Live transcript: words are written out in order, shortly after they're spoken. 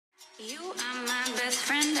You are my best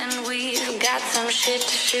friend and we've got some shit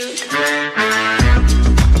to shoot.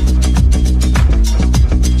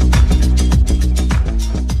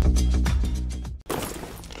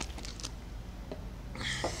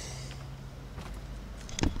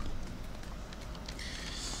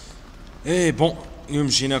 ايه بون اليوم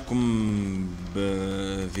جيناكم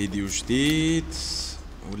بفيديو جديد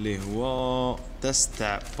واللي هو تيست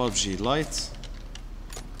تاع pubg لايت،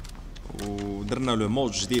 ودرنا لو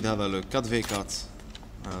مود جديد هذا لو 4v4.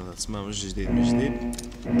 هذا اسمه مش جديد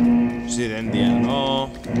جديد عندي انا.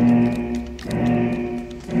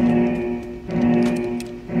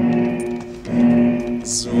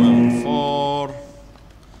 زوين 4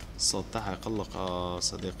 الصوت تاعها يقلق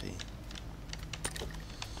صديقي.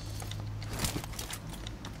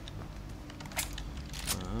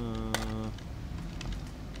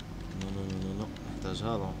 نحتاج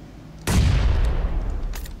هذا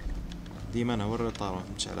ديما انا ورا الطار، ما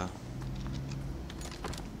فهمتش علاه.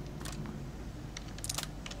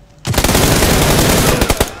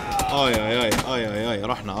 اي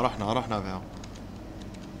رحنا فيها.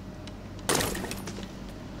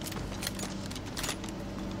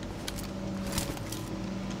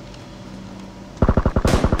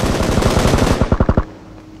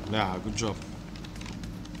 لا جود جوب.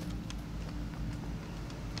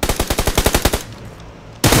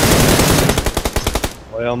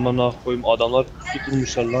 Vay amına koyayım, adamlar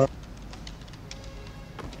tutulmuşlar lan.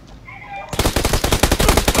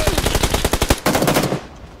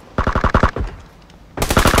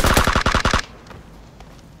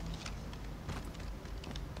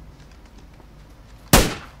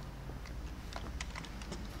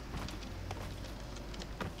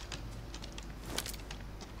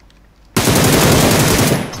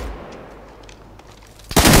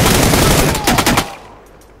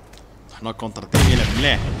 احنا كونتر تيم يلعب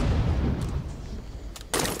مليح.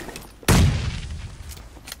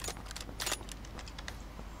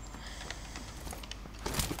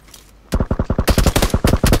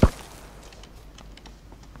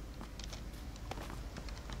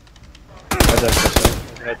 Hadi arkadaşlar.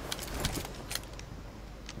 Hadi.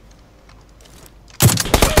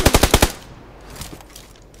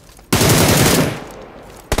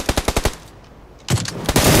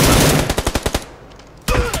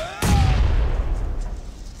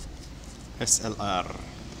 SLR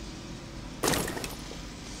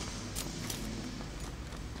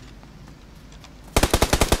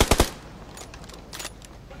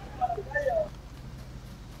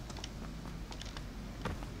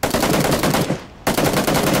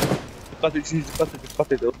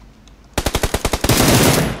Dikkat et.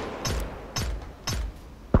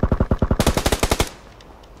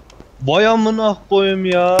 Vay amına koyayım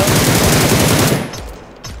ya.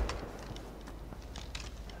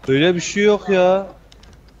 Böyle bir şey yok ya.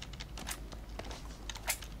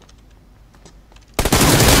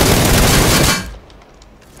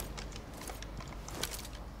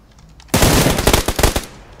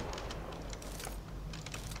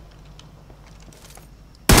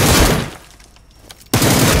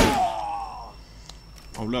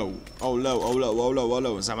 او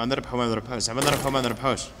لو زعما نربحو ما نربحوش، زعما نربحو ما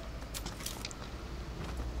نربحوش.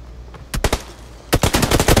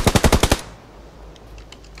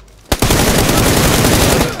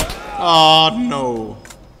 Oh no.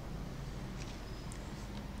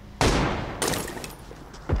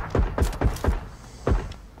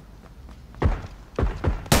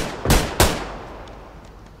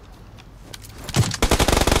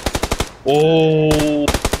 Oo.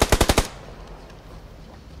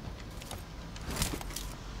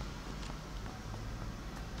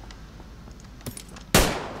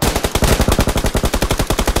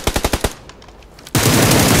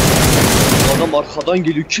 Adam arkadan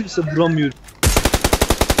geliyor, kimse vuramıyor.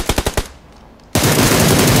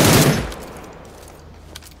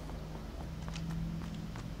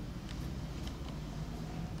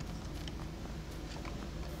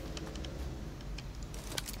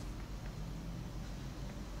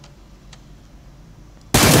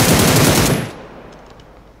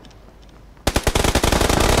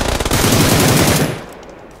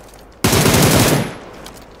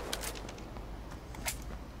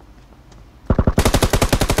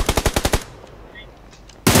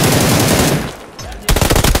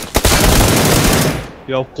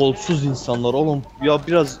 Ya kolsuz insanlar oğlum, ya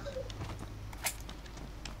biraz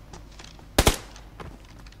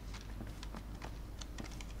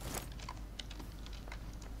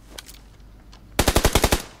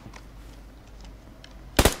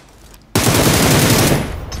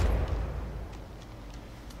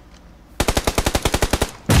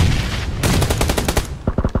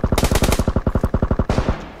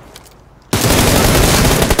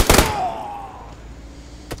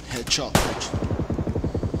شاط.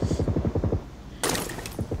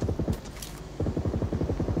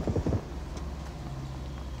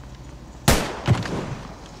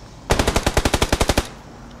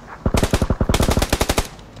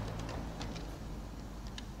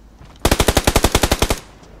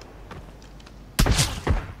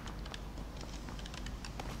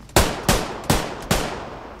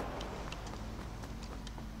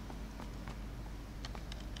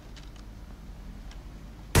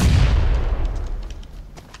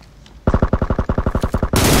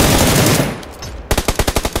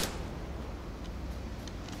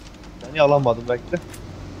 Seni alamadım bekle.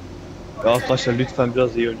 Ya arkadaşlar lütfen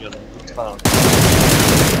biraz iyi oynayalım. Lütfen.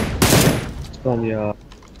 Lütfen ya.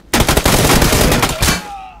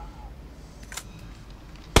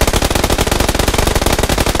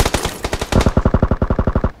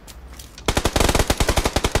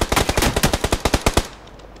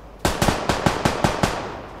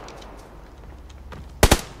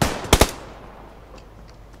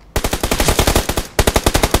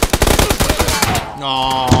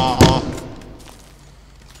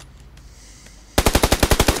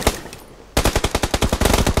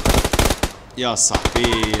 يا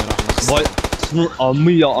صاحبي راح نخسر. Vay anasının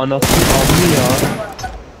amı ya, anasının amı ya.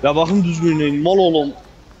 Ya bakın düzgün oynayın mal oğlum.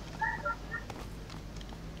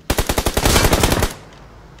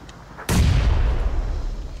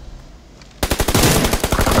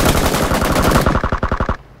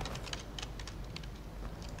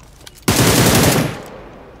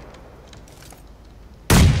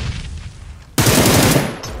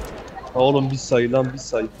 Oğlum bir sayı lan, bir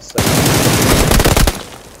sayı, bir sayı.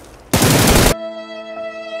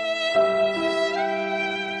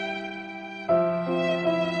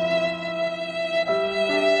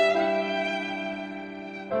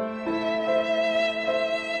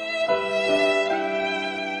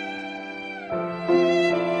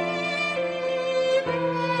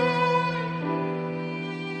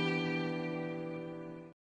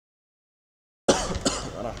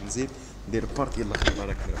 راح نزيد ندير بارتي. يلا خلي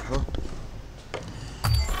بالك نربحو.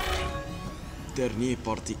 ديرني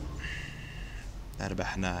بارتي.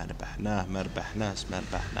 ربحناه ربحناه ما ربحناش ما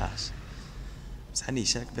ربحناش. بس حني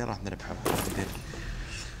شاك بين راح نربحو. ندير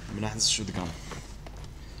من راح نهز الشوت جان.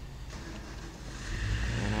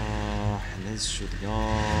 راح نهز الشوت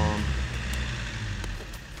جان.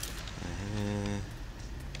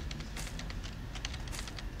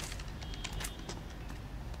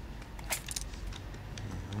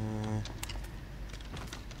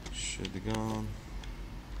 Shotgun.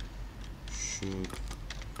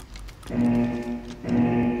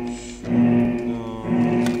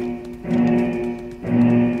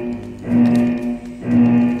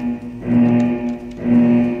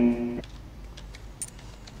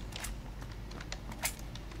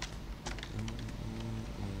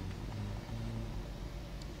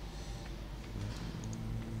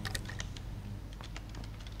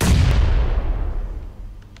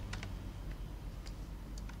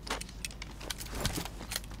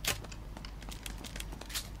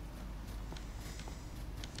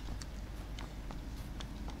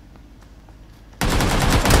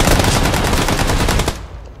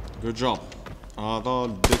 Good job. هذا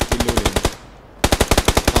الدك اللولين.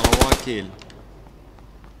 ترى كيل.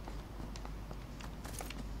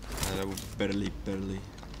 هذا برلي برلي.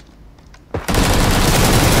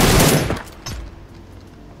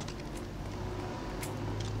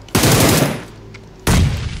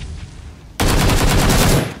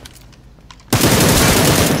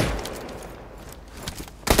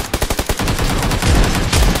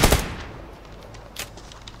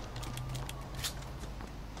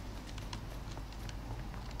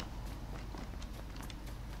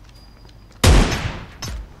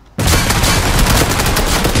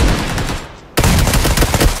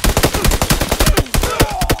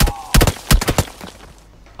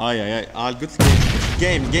 اي قلت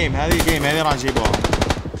لك جيم هذه راح نجيبوها.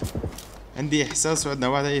 عندي احساس وعندنا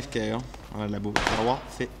واحد اي فكايه راح نلعبوا تروا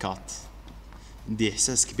في كات. عندي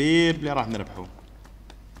احساس كبير بلي راح نربحوا.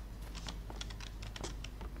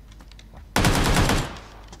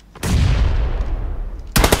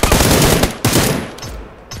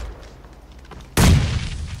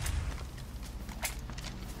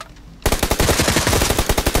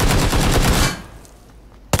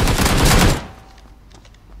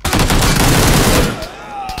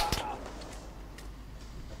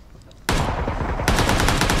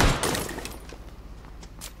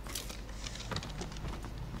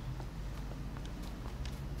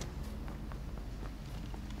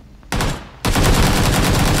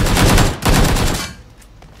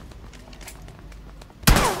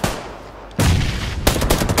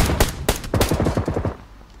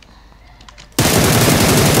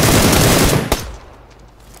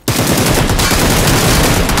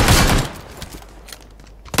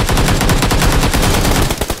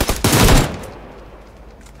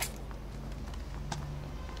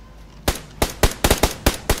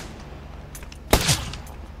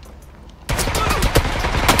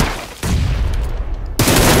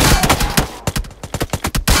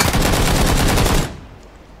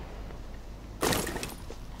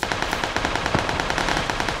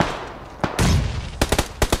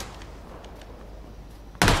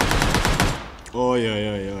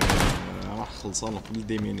 خلصانة قبل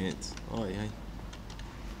ديمينيت.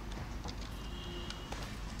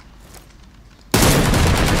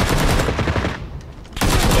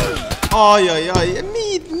 هاي اي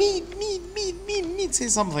ميد say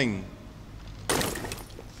something.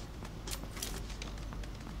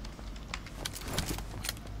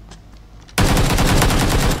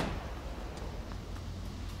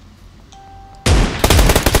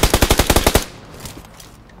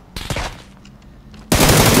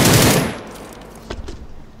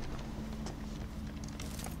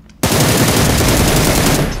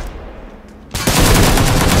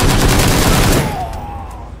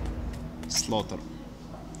 سلوتر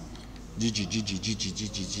جي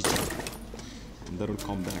نديرو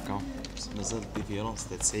الكومباك ها. بس مازال الديفيرونس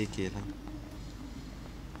تاع 9 كيل.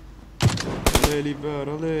 الي لي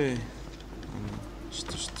بار الي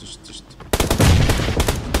شت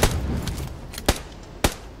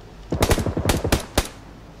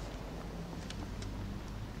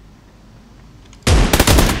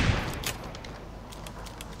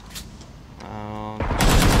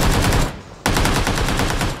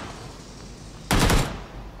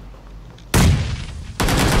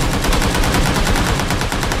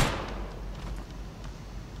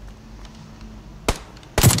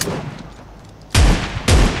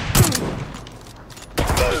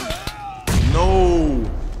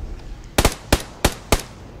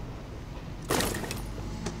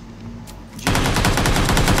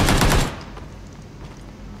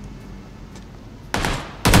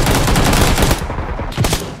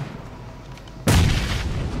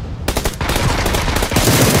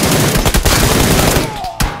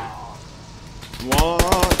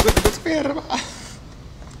كنت فير بقى.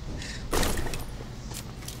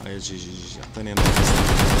 هاي جي اعطيني انا.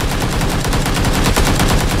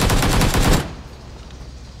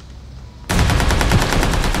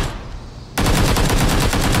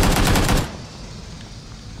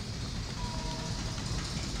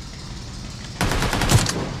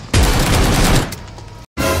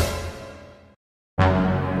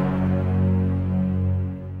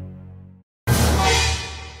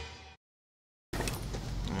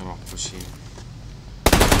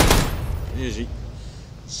 جي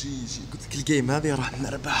قلت لك الجيم هذه راح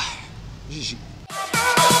نربح. جي